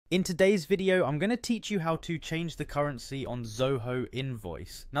In today's video, I'm going to teach you how to change the currency on Zoho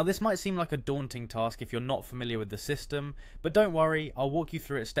Invoice. Now this might seem like a daunting task if you're not familiar with the system, but don't worry, I'll walk you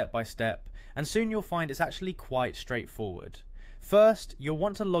through it step by step, and soon you'll find it's actually quite straightforward. First, you'll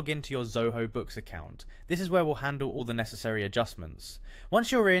want to log into your Zoho Books account. This is where we'll handle all the necessary adjustments.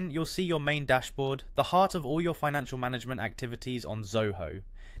 Once you're in, you'll see your main dashboard, the heart of all your financial management activities on Zoho.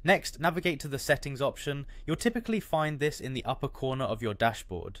 Next, navigate to the settings option. You'll typically find this in the upper corner of your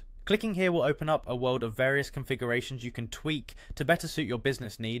dashboard. Clicking here will open up a world of various configurations you can tweak to better suit your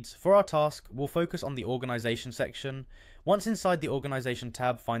business needs. For our task, we'll focus on the organization section. Once inside the organization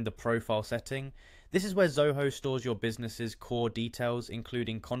tab, find the profile setting. This is where Zoho stores your business's core details,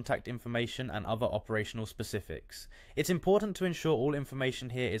 including contact information and other operational specifics. It's important to ensure all information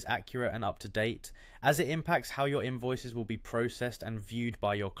here is accurate and up to date, as it impacts how your invoices will be processed and viewed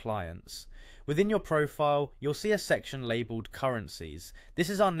by your clients. Within your profile, you'll see a section labeled Currencies. This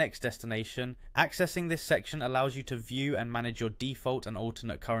is our next destination. Accessing this section allows you to view and manage your default and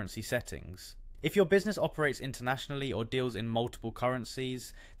alternate currency settings. If your business operates internationally or deals in multiple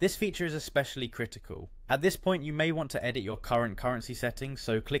currencies, this feature is especially critical. At this point, you may want to edit your current currency settings,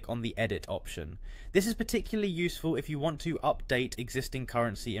 so click on the Edit option. This is particularly useful if you want to update existing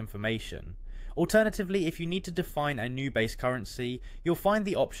currency information. Alternatively, if you need to define a new base currency, you'll find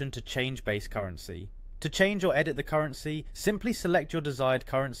the option to change base currency. To change or edit the currency, simply select your desired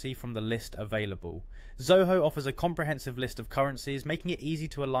currency from the list available. Zoho offers a comprehensive list of currencies, making it easy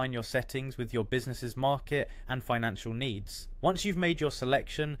to align your settings with your business's market and financial needs. Once you've made your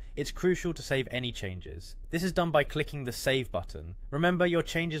selection, it's crucial to save any changes. This is done by clicking the Save button. Remember, your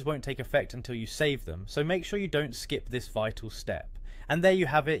changes won't take effect until you save them, so make sure you don't skip this vital step. And there you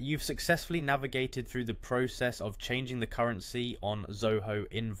have it, you've successfully navigated through the process of changing the currency on Zoho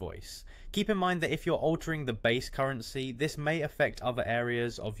Invoice. Keep in mind that if you're altering the base currency, this may affect other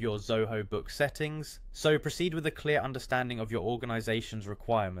areas of your Zoho book settings, so proceed with a clear understanding of your organization's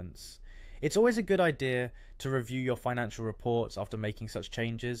requirements. It's always a good idea to review your financial reports after making such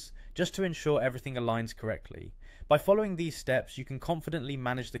changes, just to ensure everything aligns correctly. By following these steps, you can confidently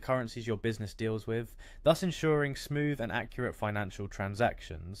manage the currencies your business deals with, thus ensuring smooth and accurate financial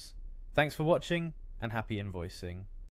transactions. Thanks for watching, and happy invoicing.